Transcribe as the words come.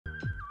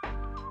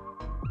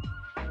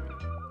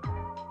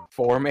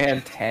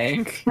4-man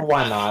tank?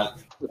 Why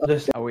not?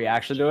 Are we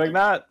actually doing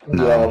that?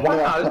 Yeah, why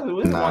not?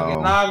 This is No. one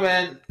game. Nah,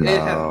 man. It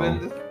has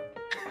been.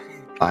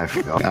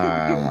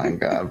 Oh my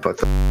god, put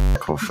the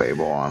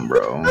Clefable on,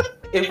 bro.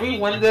 If we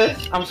win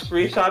this, I'm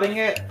screenshotting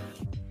it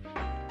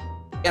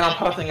and I'm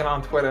posting it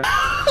on Twitter.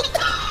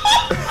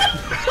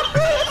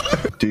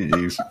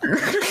 GG's.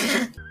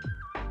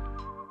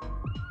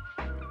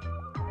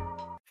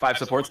 5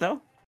 supports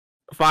now?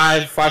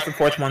 Five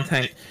supports, 1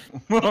 tank.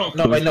 No,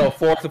 wait, no,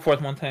 4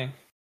 supports, 1 tank.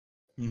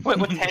 Wait,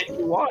 what tank do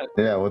you want?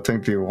 Yeah, what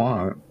tank do you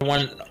want?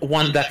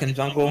 One that can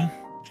jungle.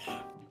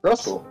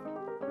 Russell.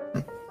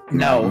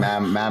 No.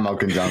 Mammo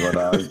can jungle,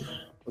 dog.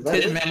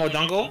 Tish Mammo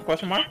jungle?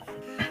 Question mark?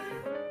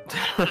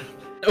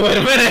 Wait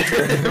a minute.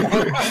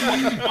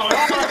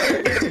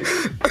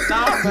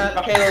 Nah, man.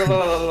 Okay,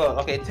 look.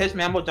 Okay, Tish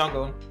Mammo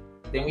jungle.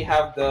 Then we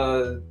have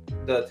the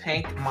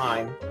tank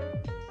mine.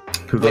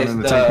 Who's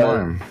in the tank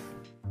mine?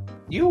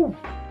 You.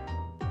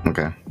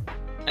 Okay.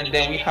 And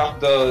then we have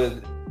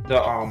the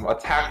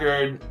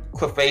attacker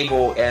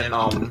Clefable and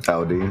LD.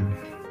 LD.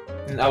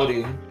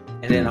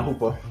 And then a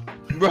Hooper.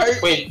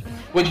 Right? Wait,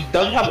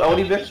 does he have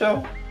LD this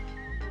show?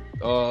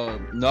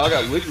 No, I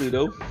got Wiggly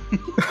though.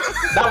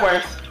 That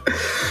works.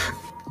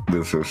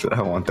 This is,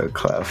 I want the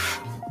clef.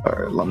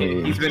 Alright, let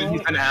me. He's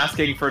been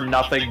asking for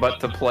nothing but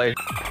to play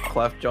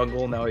Clef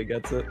jungle. Now he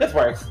gets it. This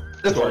works.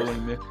 This works.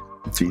 Trolling me.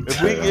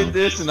 If we get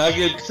this and I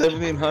get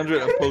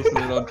 1700, I'm posting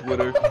it on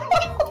Twitter.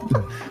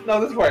 No,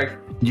 this works.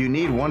 You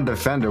need 1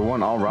 defender,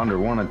 1 all-rounder,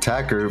 1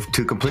 attacker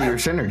to complete your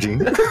synergy.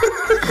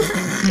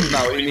 No,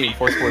 what do you mean?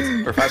 4 sports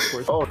or 5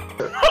 sports? Oh.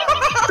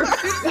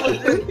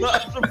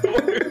 Not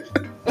support.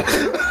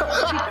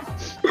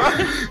 I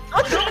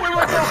was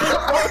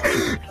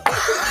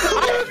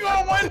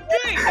going 1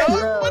 thing.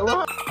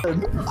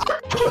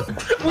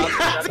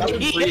 That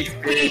was free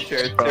experience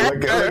share.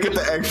 Look at the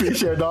XP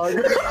share, dog.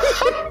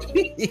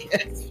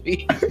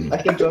 I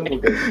can jungle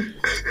good.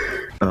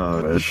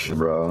 Oh, shit,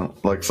 bro.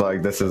 Looks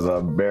like this is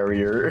a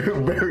barrier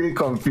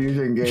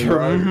confusion game,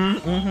 bro.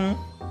 I'm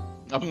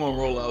gonna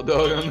roll out,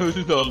 dog. I know what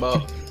you're talking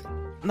about.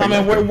 No,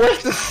 man,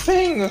 where's the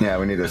thing? Yeah,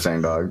 we need to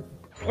sing, dog.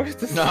 Where's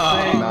the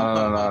Nah. thing?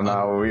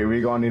 No.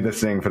 We gonna need to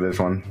sing for this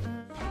one.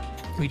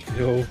 We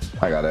do.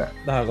 I got it.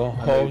 Not gonna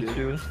hold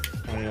you.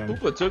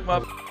 Hooper took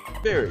my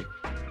berry.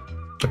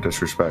 But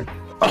disrespect.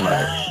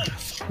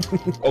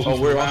 Oh,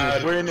 we're on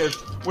this. We're in this.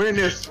 We're in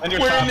this. Under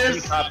We're top, in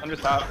this. under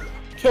top.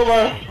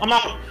 Killer, I'm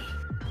out.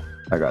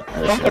 I got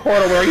it. Jump the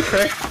portal, where are you,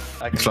 Trick?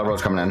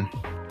 Slowbro's coming in.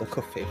 The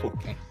Clefable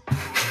game.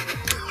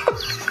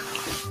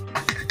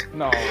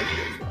 No.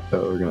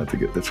 Oh, we're gonna have to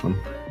get this one.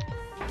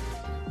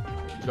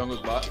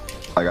 Jungle's bot.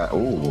 I got.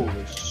 Ooh.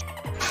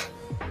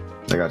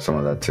 I got some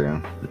of that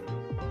too.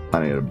 I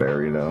need a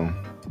berry though.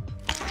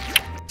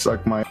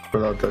 Suck my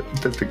without that.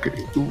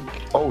 Ooh.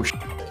 Oh.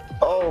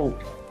 Oh.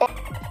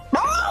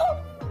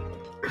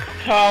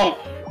 Oh.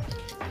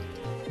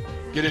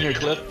 Get in here,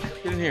 Cliff.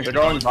 Get in here. They're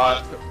going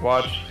bot.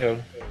 Watch. Yeah.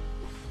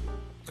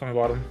 Coming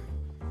bottom.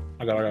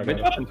 I got Mid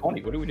it. up in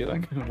 20. What are we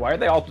doing? Why are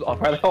they all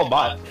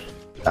bot?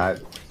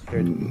 They're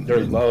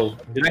low.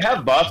 Do they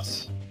have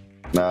buffs?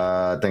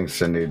 I think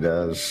Cindy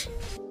does.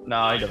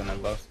 No, he doesn't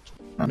have buffs.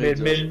 Mid.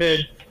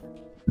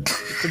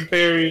 Some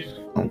berries.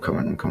 I'm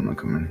coming.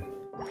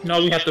 No,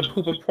 we have to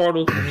poop a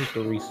portal. We need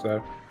to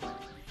reset.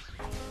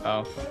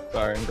 Oh,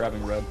 sorry. I'm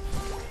grabbing red.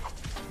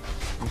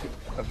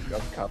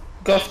 Cup.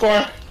 Go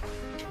score.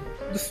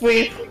 The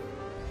sweep.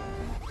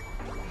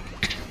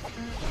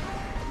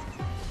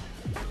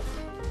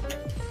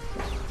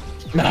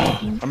 No.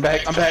 I'm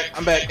back.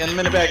 In a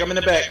minute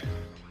back.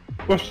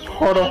 Where's the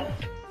portal?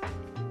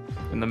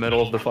 In the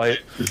middle of the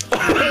fight.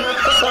 I'm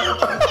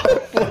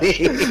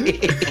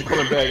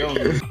coming back.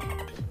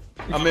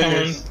 I'm in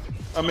this.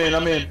 I'm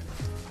in.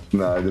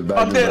 No, I did bad.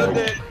 I'm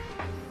dead.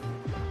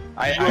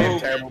 I am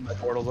terrible at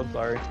portals. I'm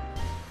sorry.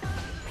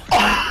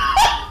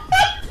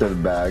 To the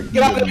bag.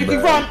 Get out there, you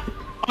can run!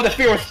 Oh, the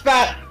fear was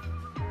fat!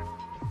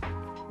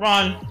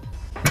 Run!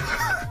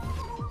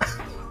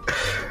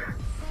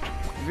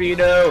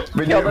 Vito!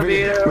 Kill the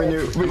Vito!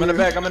 I'm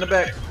in the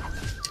back.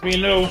 We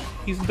know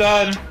he's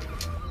done.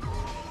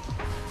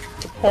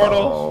 The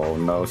portal. Oh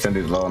no,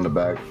 Cindy's low in the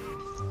back.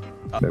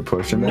 They're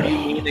pushing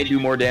it. They do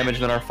more damage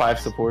than our 5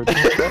 supports.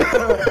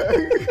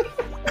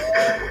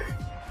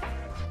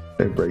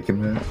 They're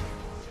breaking that.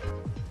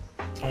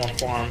 I want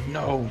farm.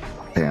 No.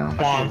 Yeah.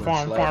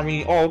 Farm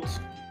me ults.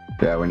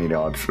 Yeah, we need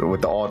ults.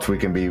 With the ults, we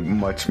can be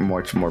much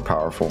more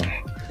powerful.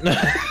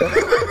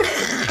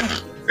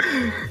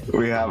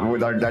 We have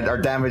with our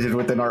damage is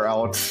within our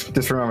ults.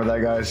 Just remember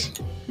that, guys.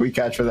 We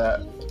catch for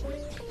that.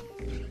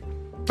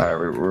 All right,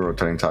 we're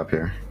rotating top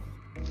here.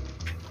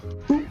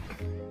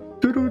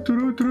 I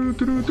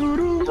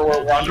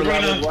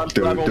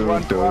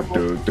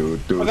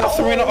got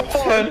Serena up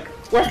 10.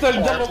 Where's the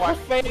double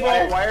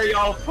Clefable? Why are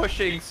y'all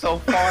pushing so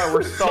far?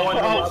 We're so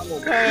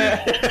underleveled.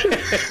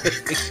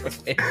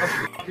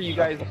 What are you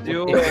guys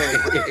doing? I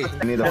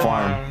need the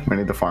farm. We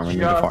need the farm.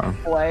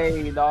 Just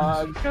play,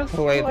 dog. Just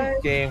Play the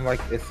game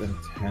like it's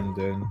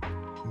intended.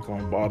 I'm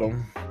going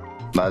bottom.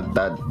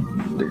 That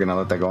you're gonna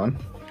let that go in?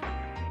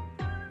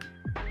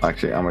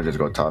 Actually, I'm gonna just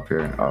go top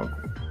here. Oh,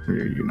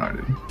 you're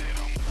united.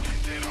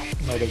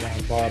 No, they're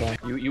going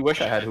bottom. You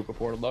wish I had Hoopa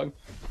Portal, dog.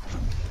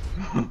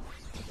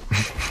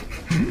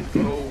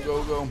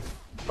 Go.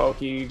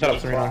 Pokey. Shut up,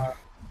 Serena.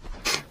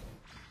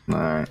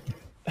 Alright.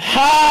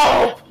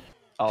 Help!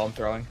 Oh, I'm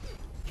throwing.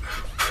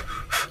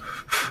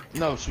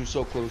 No, she was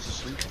so close to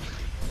sleep.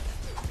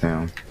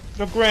 Damn.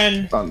 The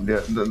grin.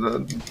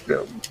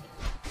 Yeah.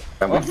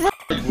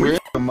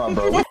 Come on,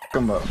 bro.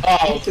 Come up.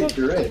 Oh, Take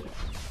your red.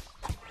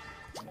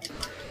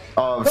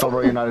 Oh,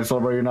 Silver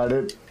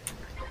United.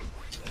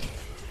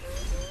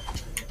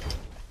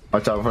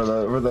 Watch out for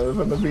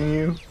the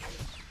VU.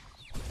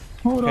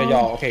 Hold okay, on.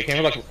 y'all. Okay, can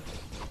we like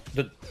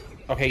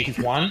okay, he's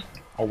one.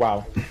 Oh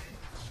wow.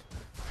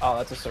 Oh,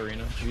 that's a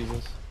Serena.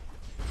 Jesus.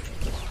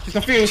 She's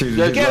confused.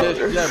 She's-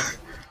 Yeah.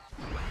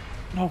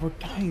 No, we're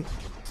dying.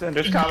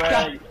 Cinder's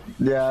coming.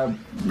 Yeah.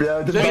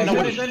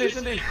 Just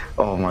Cindy.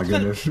 oh my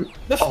goodness.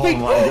 Let's Oh speak.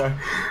 my god.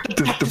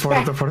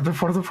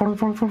 The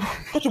portal.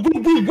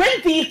 We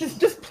win these.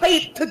 Just play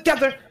it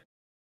together.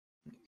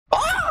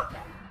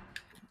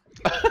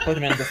 Wait a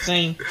minute, the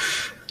thing.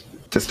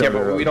 Just Yeah, start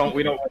it but up. we don't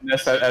win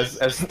this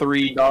as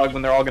three, dog,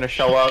 when they're all gonna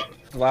show up.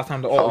 The last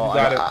time the Oh, you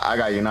got it. I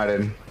got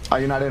united.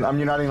 I'm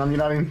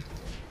uniting.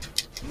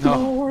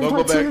 No, don't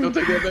go back. Don't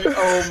take that back.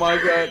 Oh my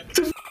god.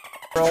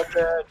 We're all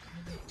dead.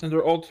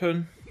 Cinder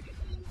ulted.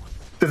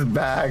 This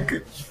back.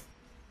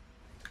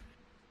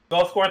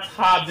 Go score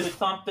top. Do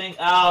something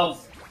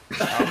else.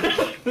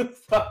 Alright,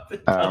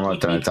 I'm gonna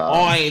turn it top.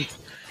 Point.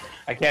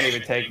 I can't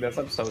even take this.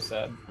 I'm so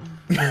sad.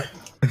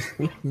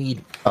 We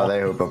need. Oh, they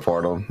hoop a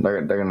portal.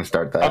 They're gonna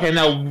start that. Okay,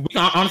 now we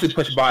can honestly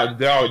push by.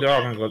 They're all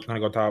gonna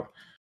go top.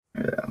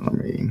 Yeah, let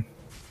me.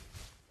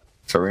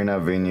 Serena,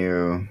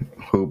 Venu,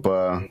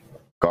 Hoopa,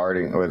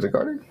 Guarding. Oh, is it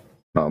Guarding?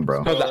 No,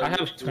 bro. So I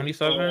have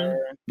 27.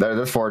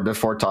 There's four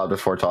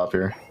top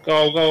here.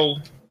 Go.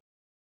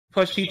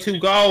 Push T2.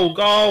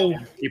 Go.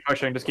 Keep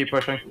pushing. Just keep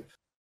pushing.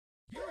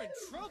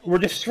 We're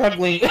just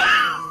struggling.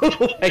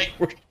 Like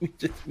we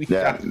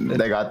Yeah, got this.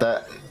 they got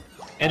that.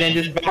 And then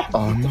just back.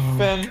 Oh no.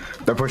 Defend.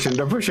 They're pushing.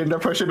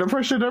 That's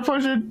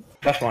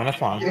fine. That's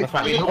fine. They get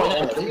the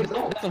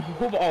ult. That's a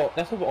Hoover ult.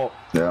 That's Hoover ult.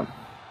 Yeah.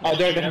 Oh,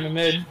 they're in the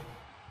mid.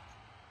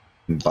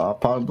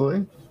 Bot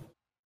probably.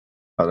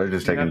 Oh, they're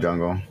just taking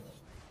jungle.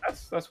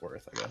 That's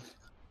worth, I guess.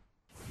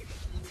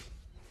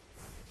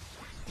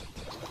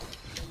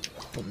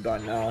 I'm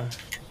done now.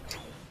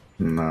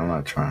 No, I'm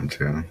not trying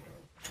to.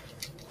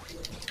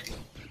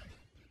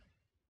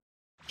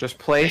 Just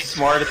play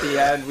smart at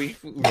the end. We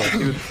can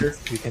do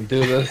this. We can do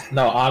this.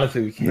 No,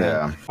 honestly, we can.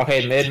 Yeah.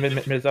 Okay,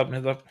 mid's up.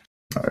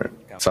 Alright.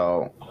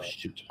 So Oh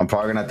shoot. I'm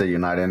probably gonna have to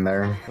unite in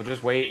there. We'll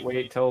just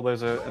wait till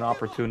there's an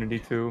opportunity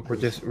to. We're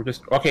just.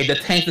 Okay, the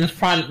tank's in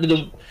front.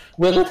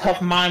 Where the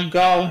tough mind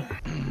go?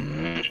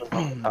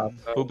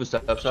 Hoopa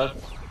step outside.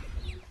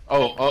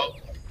 Oh.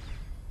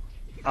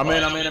 I'm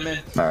in. Alright,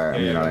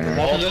 I'm uniting here.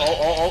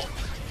 Oh.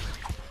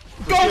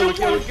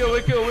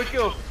 We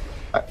kill.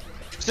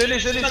 Cindy.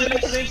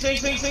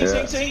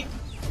 Sing.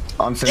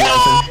 I'm sitting.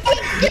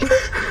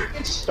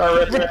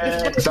 Start ripping.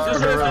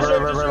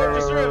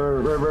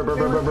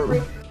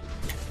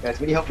 Guys,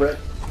 we need help, Red.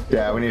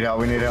 Yeah, we need help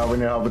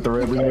with the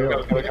rib. We need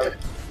help.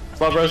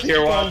 Club Rose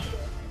here, watch.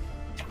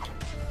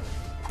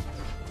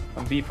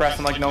 I'm B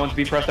pressing like no one's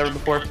B pressed ever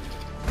before.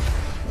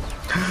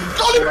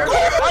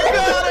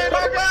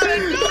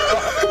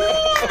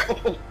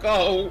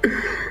 Go,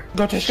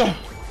 Tesco.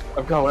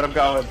 I'm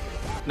going.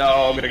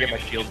 No, I'm gonna get my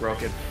shield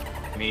broken.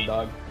 Me,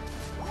 dog.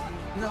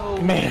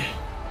 Man,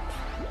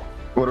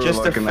 What are we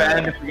Just looking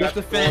defend. at? If we just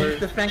got defend. four.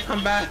 Defend,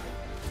 come back.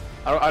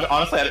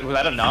 Honestly, was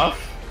that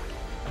enough?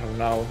 I don't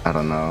know. I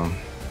don't know.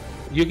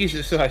 Yuki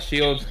still has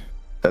shield.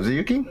 Does it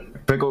Yuki?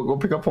 Go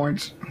pick up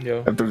points.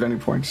 Yo. If there's any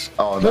points.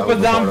 Oh, that Look was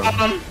what's down before them.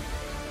 bottom.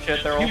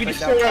 Shit, they're all Yuki picked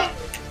just still down. up.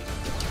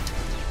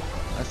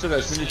 I still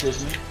got Cindy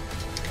chasing me.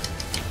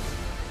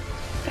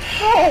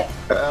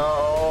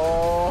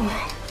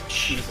 Oh.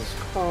 Jesus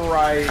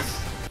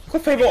Christ.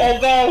 Cliff table all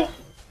go.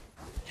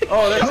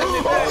 Oh, they're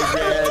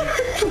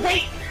again.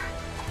 Wait.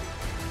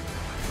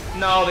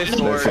 No, they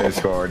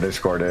scored. They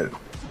scored it.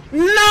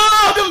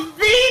 No, the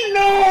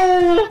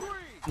Vino.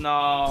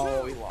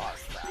 No, we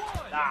lost that.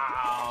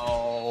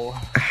 No.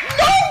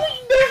 No,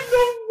 there's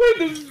no way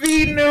the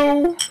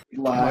Vino.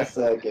 Last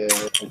second.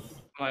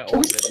 My We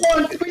ult still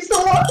didn't. won! We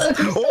still won!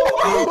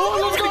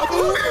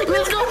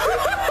 Let's go!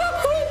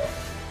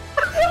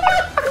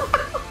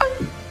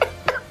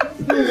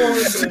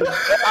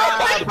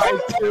 By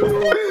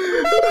two.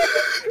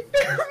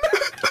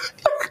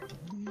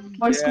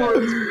 My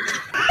score is...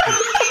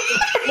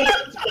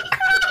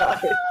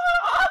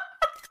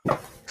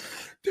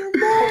 They're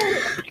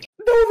mad.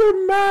 No,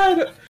 they're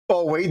mad.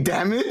 Oh wait,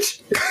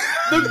 damage?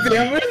 The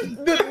damage,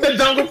 the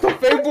jungle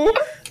Clefable.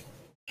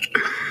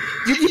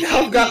 Yuki's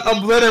health got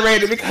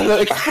obliterated because of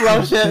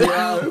explosion.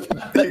 Yeah,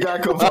 they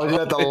got compulsion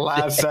at the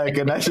last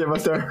second. That shit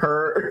must have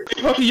hurt.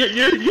 Okay,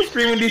 you're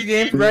streaming these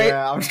games, right?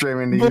 Yeah, I'm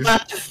streaming these.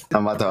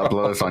 I'm about to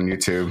upload this on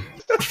YouTube.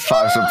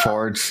 5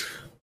 supports.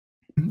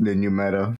 The new meta.